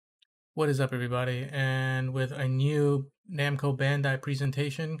What is up, everybody? And with a new Namco Bandai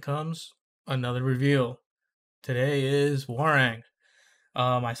presentation comes another reveal. Today is Hwoarang.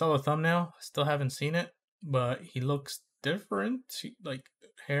 I saw the thumbnail. Still haven't seen it, but he looks different. Like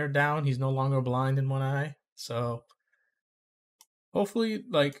hair down. He's no longer blind in one eye. So hopefully,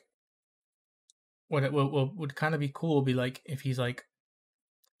 like what would kind of be cool would be like if he's like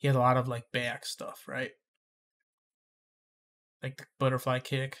he has a lot of like Baek stuff, right? Like the butterfly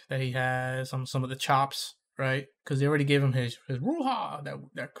kick that he has, some of the chops, right? Because they already gave him his ruha,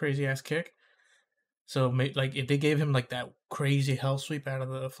 that crazy ass kick. So like if they gave him like that crazy hell sweep out of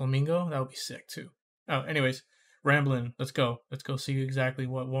the flamingo, that would be sick too. Oh, anyways, rambling. Let's go. Let's go see exactly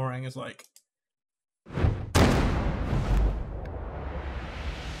what Hwoarang is like.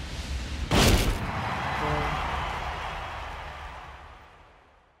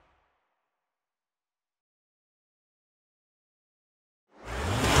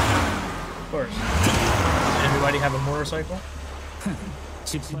 Of course. Does everybody have a motorcycle?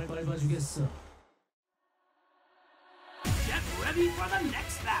 Get ready for the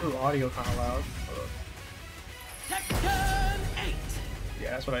next battle. Ooh, audio kind of loud. Tekken 8.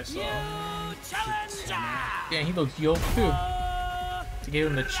 Yeah, that's what I saw. New challenger. Yeah, he looks yoked too. They gave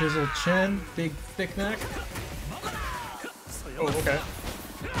him the chiseled chin, big thick neck. Oh, okay.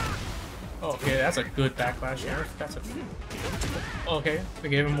 Oh, okay, that's a good backlash nerf. That's a okay. They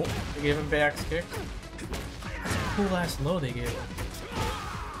gave him back kick. That's a cool ass low they gave him.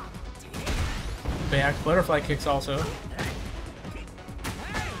 Back butterfly kicks also,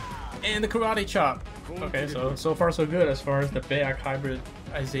 and the karate chop. Okay, so far so good as far as the back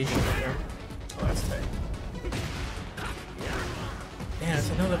hybridization there. Oh, that's tight. Yeah,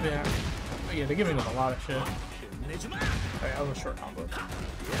 it's another back. Oh, yeah, they're giving him a lot of shit. Alright, that was a short combo.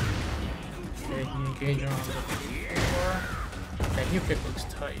 Okay, he engaged on the 4. That new kick looks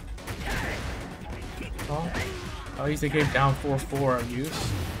tight. Oh, at least they gave down 4-4 use.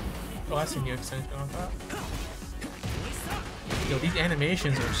 Oh, that's a new extension on top. Yo, these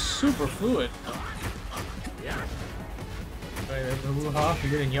animations are super fluid. Alright, there's the Wuha. He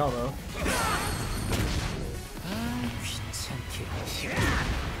didn't yell though.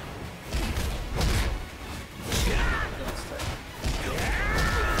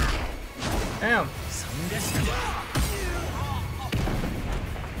 Damn!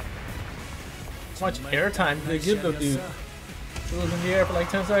 How much airtime did they give the dude? He was in the air for like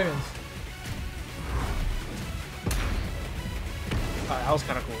 10 seconds. That was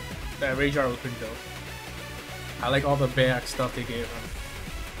kind of cool. That Rage Art was pretty dope. I like all the back stuff they gave him.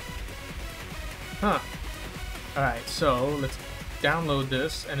 Huh. Alright, so let's download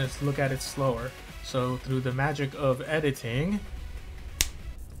this and let's look at it slower. So through the magic of editing.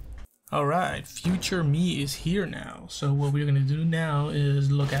 Alright, future me is here now. So what we're going to do now is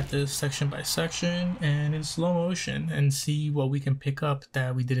look at this section by section and in slow motion and see what we can pick up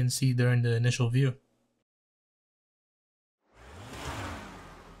that we didn't see during the initial view.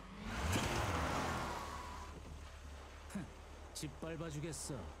 Get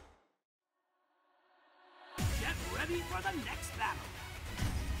ready for the next battle.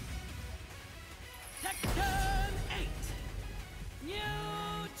 Tekken 8. New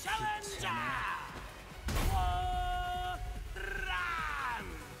challenger. Hworang.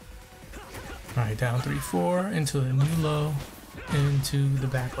 Alright, down 3-4 into the new low, into the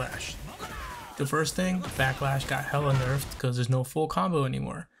backlash. The first thing, backlash got hella nerfed because there's no full combo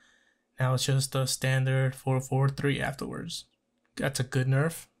anymore. Now it's just a standard 4-4-3 afterwards. That's a good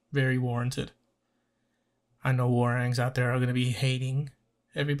nerf, very warranted. I know Hwoarangs out there are going to be hating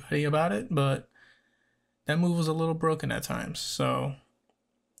everybody about it, but that move was a little broken at times, so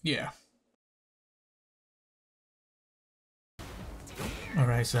yeah.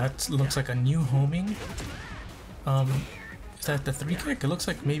 Alright, so that looks like a new homing. Is that the 3 kick? It looks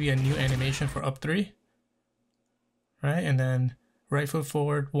like maybe a new animation for up 3. Right, and then right foot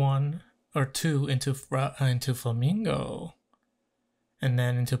forward 1 or 2 into flamingo. And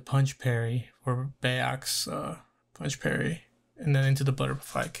then into punch parry for Baek's punch parry. And then into the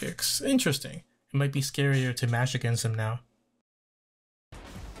butterfly kicks. Interesting. It might be scarier to mash against him now.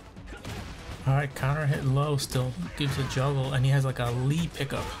 Alright, counter hit low still gives a juggle, and he has like a Lee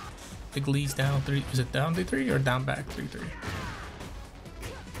pickup. Big Lee's down 3. Is it down 3-3 or down back 3-3?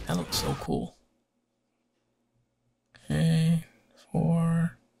 That looks so cool. Okay,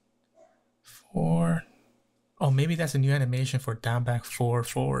 4. Oh, maybe that's a new animation for down back 4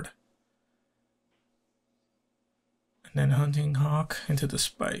 forward. And then Hunting Hawk into the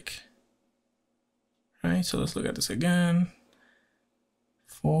spike. Right, so let's look at this again.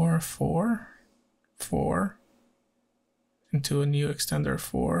 4 into a new extender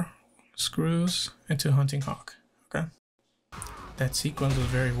 4 screws into Hunting Hawk. Okay. That sequence was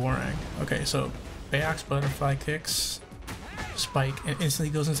very Hwoarang. Okay, so Baek's butterfly kicks, spike, and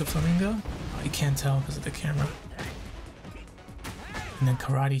instantly goes into flamingo. Oh, you can't tell because of the camera. And then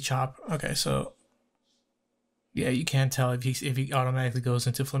karate chop. Okay, so yeah, you can't tell if he automatically goes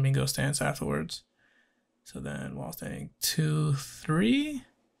into flamingo stance afterwards. So then while standing 2, 3,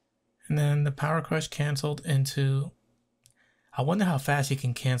 and then the power crush canceled into. I wonder how fast he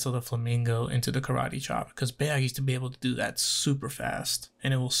can cancel the flamingo into the karate chop, because Baek used to be able to do that super fast,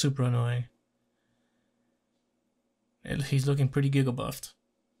 and it was super annoying. He's looking pretty giga buffed.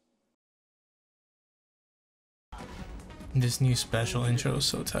 This new special intro is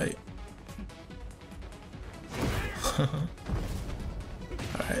so tight.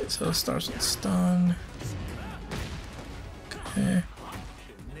 Alright, so it starts with stun. Okay.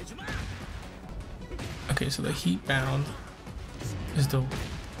 Okay, so the heat bound is the.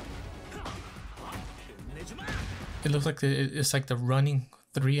 It looks like it's like the running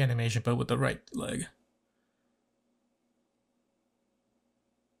 3 animation, but with the right leg.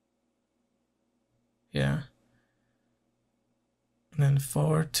 Yeah. And then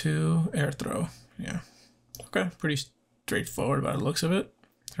forward 2 air throw. Yeah. Okay, pretty straightforward by the looks of it.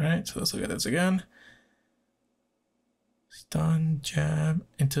 All right, so let's look at this again. Stun, jab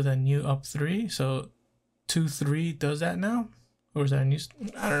into the new up 3. So 2, 3 does that now? Or is that a new?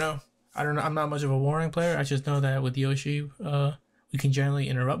 I don't know. I'm not much of a Hwoarang player. I just know that with Yoshi, we can generally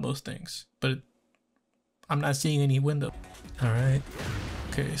interrupt most things. But I'm not seeing any window. All right.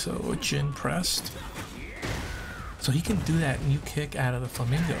 Okay, so chin pressed. So he can do that new kick out of the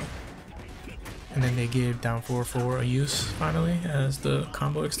flamingo. And then they gave down 4-4 a use finally as the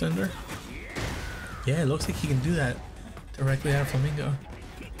combo extender. Yeah, it looks like he can do that directly out of flamingo.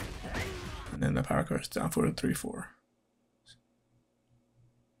 And then the power crush down 4-3-4.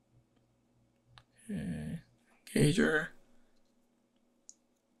 Okay, Gager.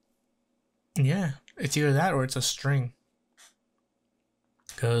 Yeah, it's either that or it's a string.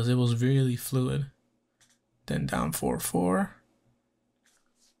 Because it was really fluid. Then down 4-4.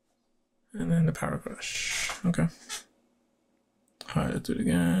 And then the power crush. Okay. Alright, let's do it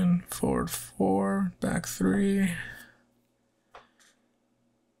again. Forward 4, back 3.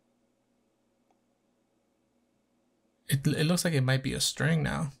 It looks like it might be a string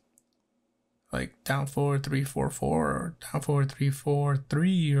now. Like down 4, 3, 4, 4, or down 4, 3, 4,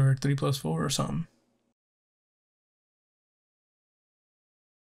 3, or 3 plus 4 or something.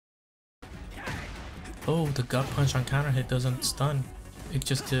 Oh, the gut punch on counter hit doesn't stun. It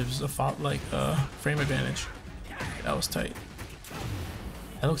just gives a frame advantage. That was tight.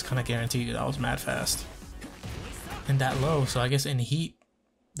 That looks kind of guaranteed. That was mad fast. And that low, so I guess in heat,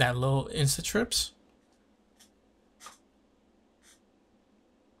 that low insta trips.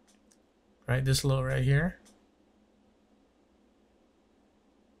 Right, this low right here.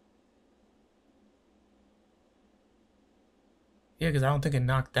 Yeah, because I don't think it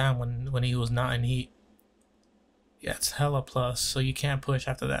knocked down when he was not in heat. Yeah, it's hella plus, so you can't push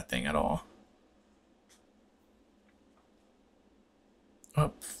after that thing at all.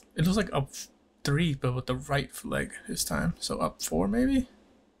 Up, it looks like up 3, but with the right leg this time. So up 4 maybe.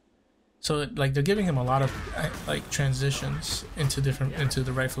 So like they're giving him a lot of like transitions into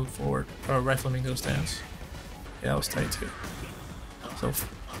the right foot forward or right flamingo stance. Yeah, that was tight too. So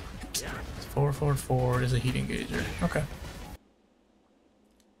 4-4-4 is a heat engager. Okay,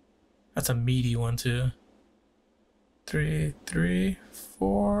 that's a meaty one too. 3-3-4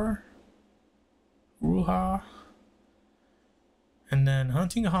 Ruha, and then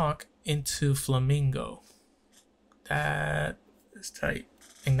Hunting Hawk into flamingo. That is tight.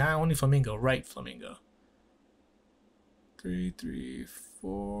 And not only flamingo, right flamingo.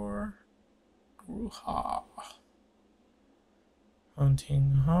 3-3-4 Ruha.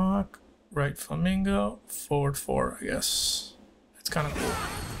 Hunting Hawk, right flamingo, forward 4, I guess. That's kind of cool.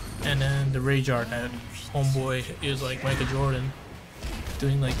 And then the rage art that homeboy is like Michael Jordan,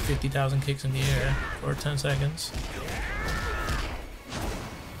 doing like 50,000 kicks in the air for 10 seconds.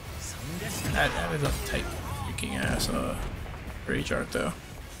 That is a tight freaking ass rage art though.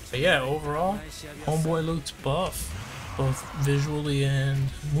 But yeah, overall, homeboy looks buff, both visually and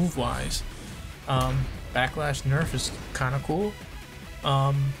move wise. Backlash nerf is kind of cool.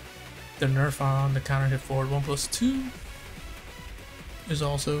 The nerf on the counter hit forward 1+2 is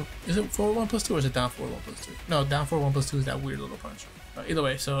also, is it forward 1+2 or is it down forward 1+2? No, down forward 1+2 is that weird little punch. Either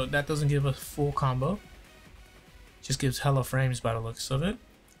way, so that doesn't give a full combo. Just gives hella frames by the looks of it.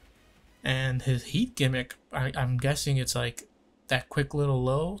 And his heat gimmick, I'm guessing it's like that quick little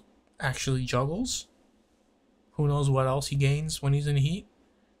low actually juggles. Who knows what else he gains when he's in heat.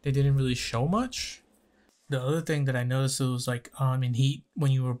 they didn't really show much. The other thing that I noticed was like in Heat,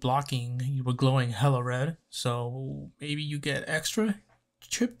 when you were blocking, you were glowing hella red. So maybe you get extra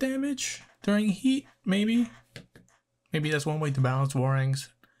chip damage during Heat, maybe. Maybe that's one way to balance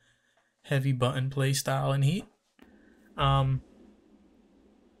Hwoarang's heavy button play style in Heat. But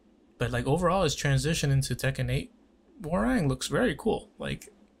like overall, his transition into Tekken 8, Hwoarang looks very cool. Like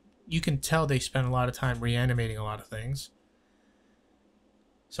you can tell they spent a lot of time reanimating a lot of things.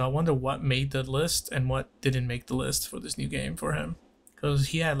 So I wonder what made the list and what didn't make the list for this new game for him, because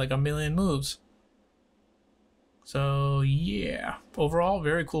he had like a million moves. So yeah, overall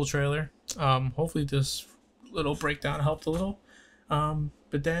very cool trailer. Hopefully this little breakdown helped a little.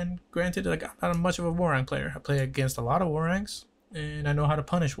 But then granted, like I'm not much of a Hwoarang player. I play against a lot of Hwoarangs and I know how to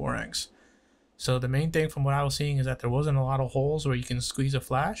punish Hwoarangs. So the main thing from what I was seeing is that there wasn't a lot of holes where you can squeeze a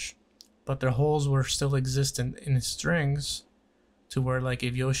flash, but the holes were still existent in his strings, to where like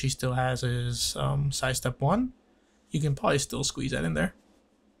if Yoshi still has his sidestep 1, you can probably still squeeze that in there.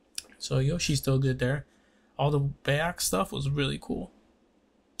 So Yoshi's still good there. All the Baek stuff was really cool.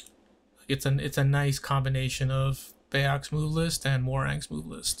 It's a nice combination of Baek's move list and Hwoarang's move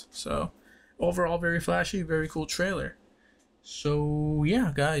list. So overall very flashy, very cool trailer. So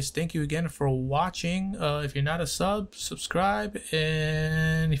yeah guys, thank you again for watching. If you're not a sub, subscribe,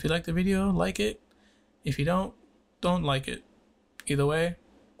 and if you like the video, like it. If you don't like it. Either way,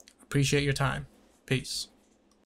 appreciate your time. Peace.